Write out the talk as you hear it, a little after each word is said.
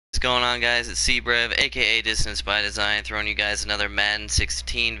going on, guys? It's CBrev, aka Dissonance by Design, throwing you guys another Madden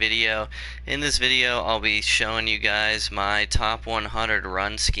 16 video. In this video, I'll be showing you guys my top 100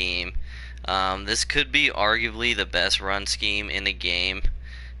 run scheme. This could be arguably the best run scheme in the game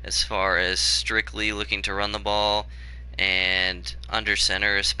as far as strictly looking to run the ball and under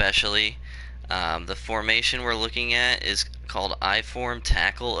center especially. The formation we're looking at is called I-form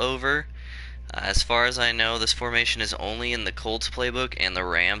tackle over. As far as I know, this formation is only in the Colts playbook and the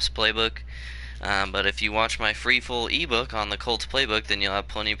Rams playbook. But if you watch my free full ebook on the Colts playbook, then you'll have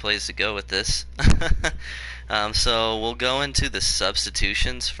plenty of plays to go with this. So we'll go into the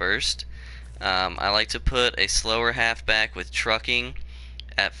substitutions first. I like to put a slower halfback with trucking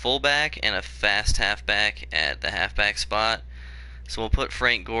at fullback and a fast halfback at the halfback spot. So we'll put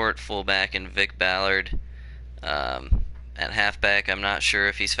Frank Gore at fullback and Vic Ballard at halfback. I'm not sure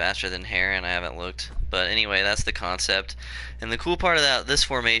if he's faster than Heron. I haven't looked. But anyway, that's the concept. And the cool part of this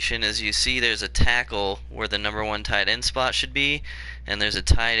formation is you see there's a tackle where the #1 tight end spot should be, and there's a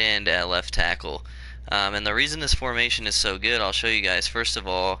tight end at left tackle. And the reason this formation is so good, I'll show you guys. First of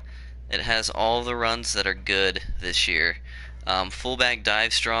all, it has all the runs that are good this year. Fullback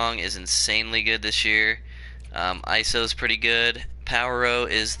dive strong is insanely good this year. ISO is pretty good. Power row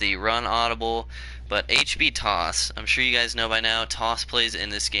is the run audible. But HB toss, I'm sure you guys know by now, toss plays in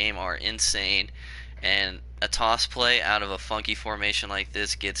this game are insane. And a toss play out of a funky formation like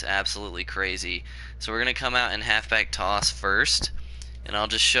this gets absolutely crazy. So we're going to come out in halfback toss first. And I'll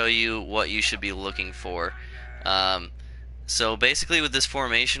just show you what you should be looking for. So basically with this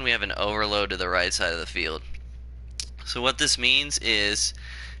formation, we have an overload to the right side of the field. So what this means is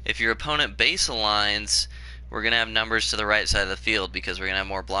if your opponent base aligns, we're going to have numbers to the right side of the field because we're going to have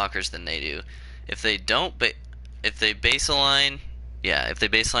more blockers than they do. If they base align, we'll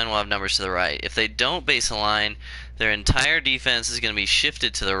have numbers to the right. If they don't base align, their entire defense is going to be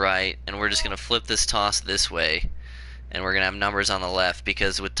shifted to the right, and we're just going to flip this toss this way, and we're going to have numbers on the left,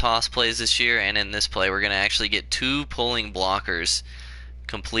 because with toss plays this year and in this play, we're going to actually get 2 pulling blockers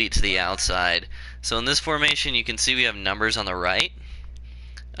complete to the outside. So in this formation, you can see we have numbers on the right,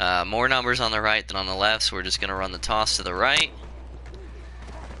 more numbers on the right than on the left, so we're just going to run the toss to the right.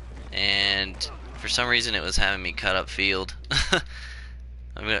 And for some reason it was having me cut up field.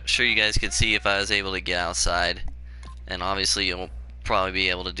 I'm sure you guys could see if I was able to get outside, and obviously you'll probably be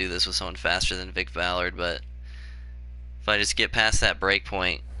able to do this with someone faster than Vic Ballard, but if I just get past that break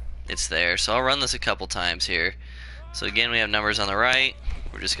point, it's there. So I'll run this a couple times here. So again, we have numbers on the right.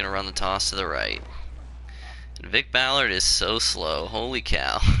 We're just going to run the toss to the right. And Vic Ballard is so slow. Holy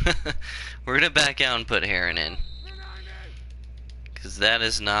cow. We're going to back out and put Heron in, because that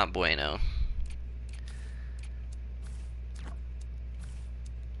is not bueno.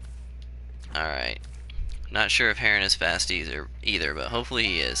 Alright. Not sure if Heron is fast either, but hopefully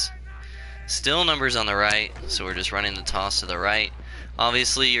he is. Still numbers on the right, so we're just running the toss to the right.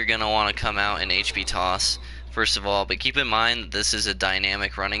 Obviously, you're going to want to come out in HB toss, first of all, but keep in mind that this is a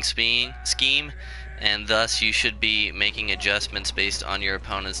dynamic running scheme, and thus you should be making adjustments based on your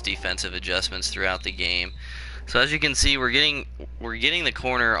opponent's defensive adjustments throughout the game. So as you can see, we're getting the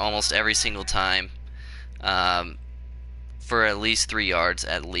corner almost every single time for at least 3 yards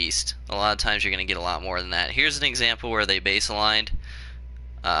at least. A lot of times you're going to get a lot more than that. Here's an example where they base aligned,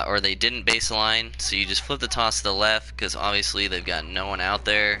 or they didn't base align. So you just flip the toss to the left because obviously they've got no one out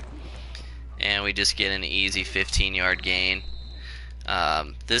there, and we just get an easy 15-yard gain.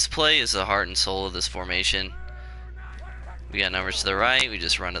 This play is the heart and soul of this formation. We got numbers to the right. We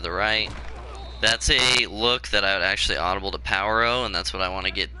just run to the right. That's a look that I would actually audible to power row, and that's what I want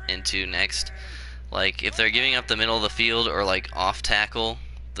to get into next. Like, if they're giving up the middle of the field or like off tackle,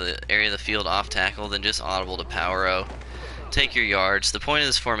 the area of the field off tackle, then just audible to power row. Take your yards. The point of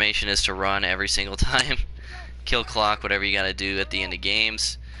this formation is to run every single time. Kill clock, whatever you got to do at the end of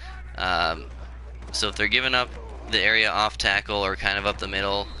games. So if they're giving up the area off tackle or kind of up the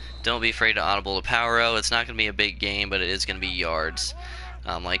middle, don't be afraid to audible to power row. It's not going to be a big game, but it is going to be yards.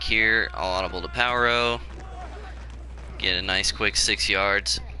 Like here, I'll audible to power row, get a nice quick 6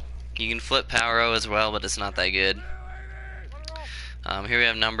 yards. You can flip power row as well, but it's not that good. Here we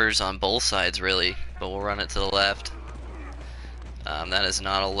have numbers on both sides really, but we'll run it to the left. That is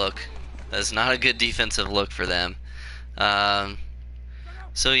not a look. That is not a good defensive look for them.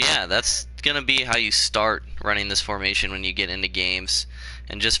 So yeah, that's going to be how you start running this formation when you get into games.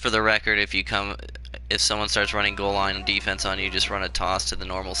 And just for the record, if someone starts running goal line defense on you, just run a toss to the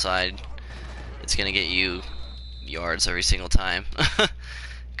normal side. It's going to get you yards every single time.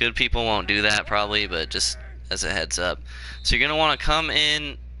 Good people won't do that probably, but just as a heads up. So you're going to want to come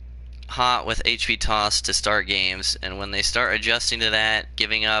in hot with HP toss to start games, and when they start adjusting to that,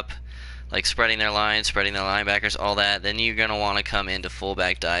 giving up, like spreading their lines, spreading their linebackers, all that, then you're going to want to come into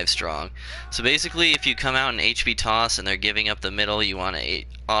fullback dive strong. So basically, if you come out in HP toss and they're giving up the middle, you want to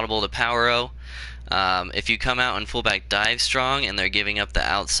audible to power O. If you come out in fullback dive strong and they're giving up the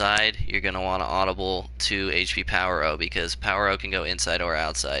outside, you're going to want to audible to HP power O, because power O can go inside or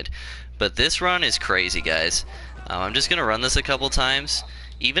outside. But this run is crazy, guys. I'm just going to run this a couple times.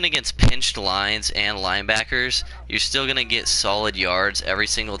 Even against pinched lines and linebackers, you're still going to get solid yards every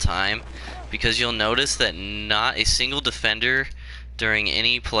single time, because you'll notice that not a single defender during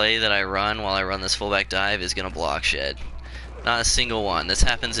any play that I run while I run this fullback dive is going to block shed. Not a single one. This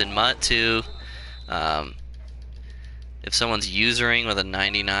happens in MUT too. If someone's usering with a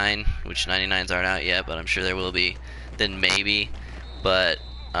 99, which 99s aren't out yet, but I'm sure there will be, then maybe. But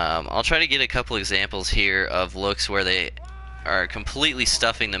I'll try to get a couple examples here of looks where they are completely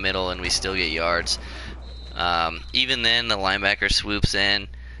stuffing the middle and we still get yards. Even then, the linebacker swoops in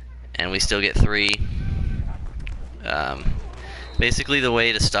and we still get 3. Basically, the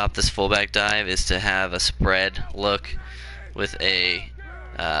way to stop this fullback dive is to have a spread look with a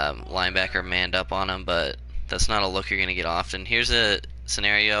linebacker manned up on him, but that's not a look you're going to get often. Here's a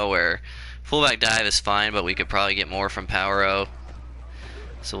scenario where fullback dive is fine, but we could probably get more from power O.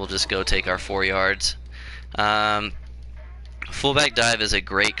 So we'll just go take our 4 yards. Fullback dive is a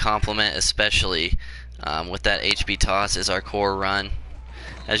great complement, especially with that HB toss as our core run.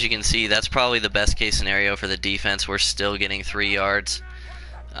 As you can see, that's probably the best case scenario for the defense. We're still getting 3 yards.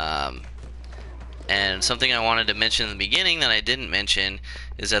 And something I wanted to mention in the beginning that I didn't mention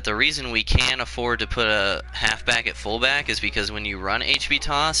is that the reason we can afford to put a halfback at fullback is because when you run HB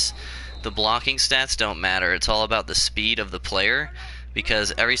toss, the blocking stats don't matter. It's all about the speed of the player,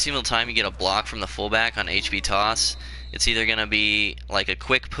 because every single time you get a block from the fullback on HB toss, it's either going to be like a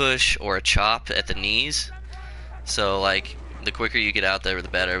quick push or a chop at the knees. So like the quicker you get out there, the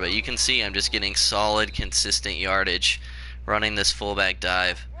better. But you can see I'm just getting solid, consistent yardage running this fullback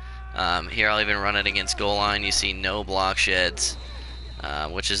dive. Here I'll even run it against goal line. You see no block sheds,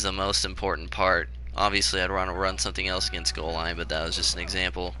 which is the most important part. Obviously I'd want to run something else against goal line, but that was just an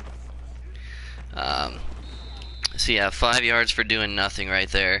example. So yeah, 5 yards for doing nothing right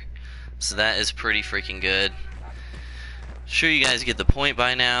there. So that is pretty freaking good. Sure, you guys get the point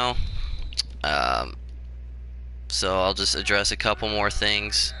by now. So I'll just address a couple more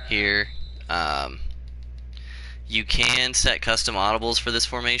things here. You can set custom audibles for this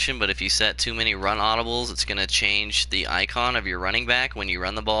formation, but if you set too many run audibles, it's going to change the icon of your running back when you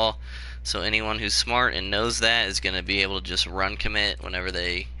run the ball. So anyone who's smart and knows that is going to be able to just run commit whenever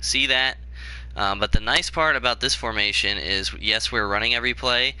they see that. But the nice part about this formation is, yes, we're running every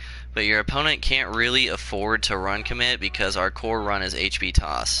play, but your opponent can't really afford to run commit because our core run is HB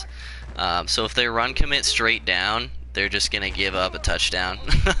toss. So if they run commit straight down, they're just going to give up a touchdown.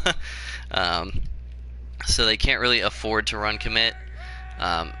 So they can't really afford to run commit.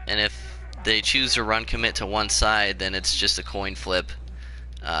 And if they choose to run commit to one side, then it's just a coin flip.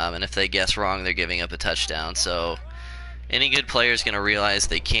 And if they guess wrong, they're giving up a touchdown. So any good player is going to realize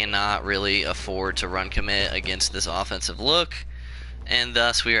they cannot really afford to run commit against this offensive look, and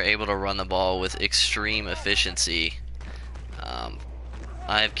thus we are able to run the ball with extreme efficiency.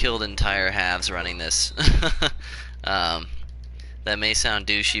 I've killed entire halves running this. That may sound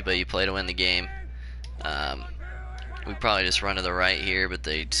douchey, but you play to win the game. We probably just run to the right here, but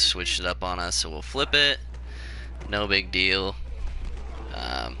they switched it up on us, so we'll flip it. No big deal.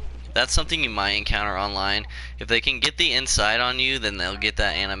 That's something you might encounter online. If they can get the inside on you, then they'll get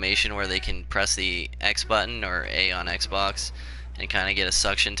that animation where they can press the X button or A on Xbox and kind of get a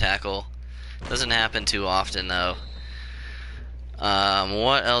suction tackle. Doesn't happen too often though.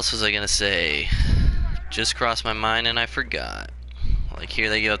 What else was I gonna say? Just crossed my mind and I forgot. Like here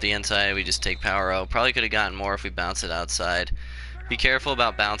they go at the inside, we just take power O. Probably could have gotten more if we bounced it outside. Be careful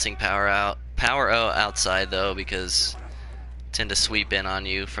about bouncing power O outside though, because tend to sweep in on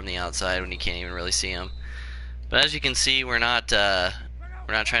you from the outside when you can't even really see them. But as you can see, we're not trying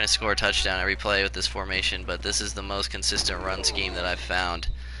to score a touchdown every play with this formation, but this is the most consistent run scheme that I've found.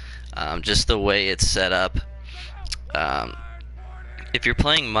 Just the way it's set up. If you're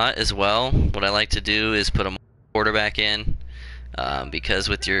playing MUT as well, what I like to do is put a quarterback in, because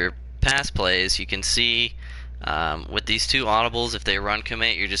with your pass plays, you can see with these two audibles, if they run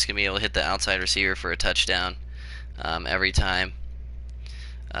commit, you're just going to be able to hit the outside receiver for a touchdown every time.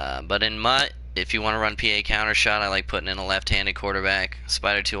 But in MUT, if you want to run PA counter shot, I like putting in a left-handed quarterback,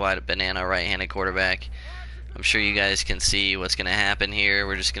 spider 2 wide banana right-handed quarterback. I'm sure you guys can see what's going to happen here.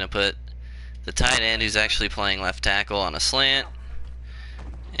 We're just going to put the tight end who's actually playing left tackle on a slant,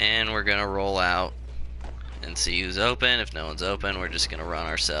 and we're gonna roll out and see who's open. If no one's open, we're just gonna run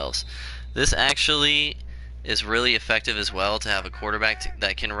ourselves. This actually is really effective as well to have a quarterback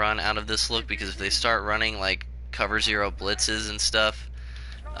that can run out of this look, because if they start running like cover zero blitzes and stuff,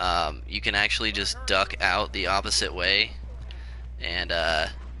 you can actually just duck out the opposite way and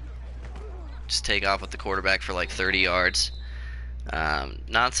just take off with the quarterback for like 30 yards.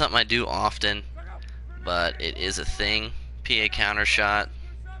 Not something I do often, but it is a thing. PA counter shot,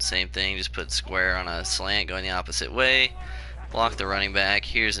 same thing, just put square on a slant going the opposite way, block the running back.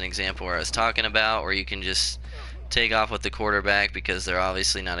 Here's an example where I was talking about, where you can just take off with the quarterback because they're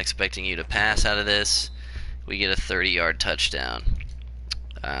obviously not expecting you to pass out of this. We get a 30-yard touchdown.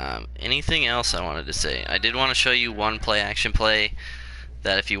 Anything else I wanted to say? I did want to show you one play action play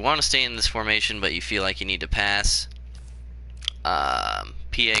that if you want to stay in this formation but you feel like you need to pass,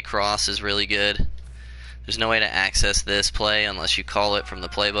 PA cross is really good. There's no way to access this play unless you call it from the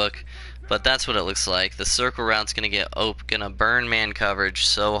playbook, but that's what it looks like. The circle route's gonna burn man coverage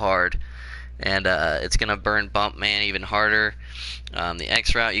so hard, and it's gonna burn bump man even harder. The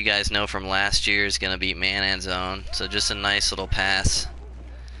X route, you guys know from last year, is gonna beat man and zone. So just a nice little pass.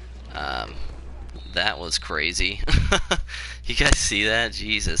 That was crazy. You guys see that?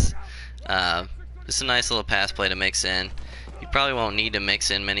 Jesus. Just a nice little pass play to mix in. You probably won't need to mix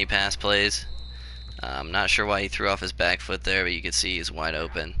in many pass plays. I'm not sure why he threw off his back foot there, but you can see he's wide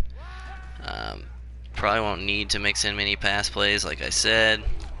open. Probably won't need to mix in many pass plays, like I said,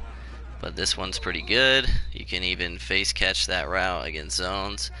 but this one's pretty good. You can even face catch that route against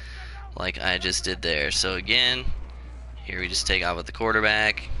zones, like I just did there. So again, here we just take off with the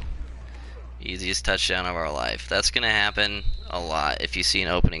quarterback. Easiest touchdown of our life. That's going to happen a lot if you see an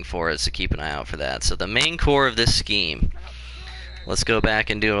opening for it, so keep an eye out for that. So the main core of this scheme, let's go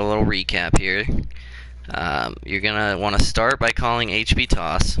back and do a little recap here. You're going to want to start by calling HB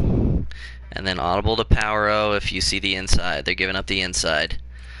toss, and then audible to power O if you see the inside. They're giving up the inside.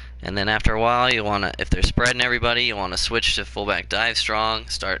 And then after a while, you want to, if they're spreading everybody, you want to switch to fullback dive strong,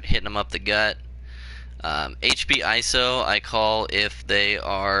 start hitting them up the gut. HB ISO I call if they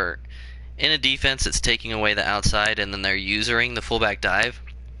are in a defense that's taking away the outside and then they're usering the fullback dive.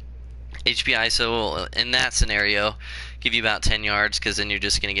 HB ISO will, in that scenario, give you about 10 yards, because then you're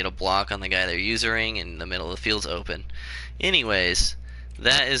just going to get a block on the guy they're usering and the middle of the field's open. Anyways,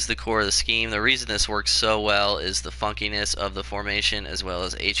 that is the core of the scheme. The reason this works so well is the funkiness of the formation, as well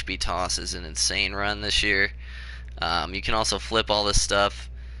as HB toss is an insane run this year. You can also flip all this stuff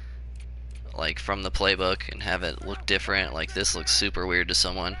like from the playbook and have it look different. Like this looks super weird to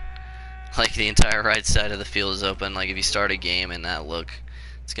someone. Like the entire right side of the field is open. Like if you start a game in that look,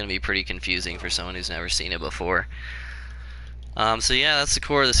 it's going to be pretty confusing for someone who's never seen it before. So yeah, that's the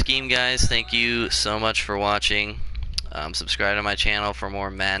core of the scheme, guys. Thank you so much for watching. Subscribe to my channel for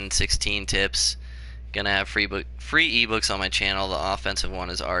more Madden 16 tips. Gonna have free ebooks on my channel. The offensive one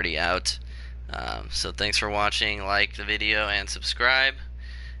is already out. So thanks for watching. Like the video and subscribe,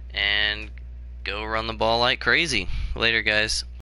 and go run the ball like crazy. Later, guys.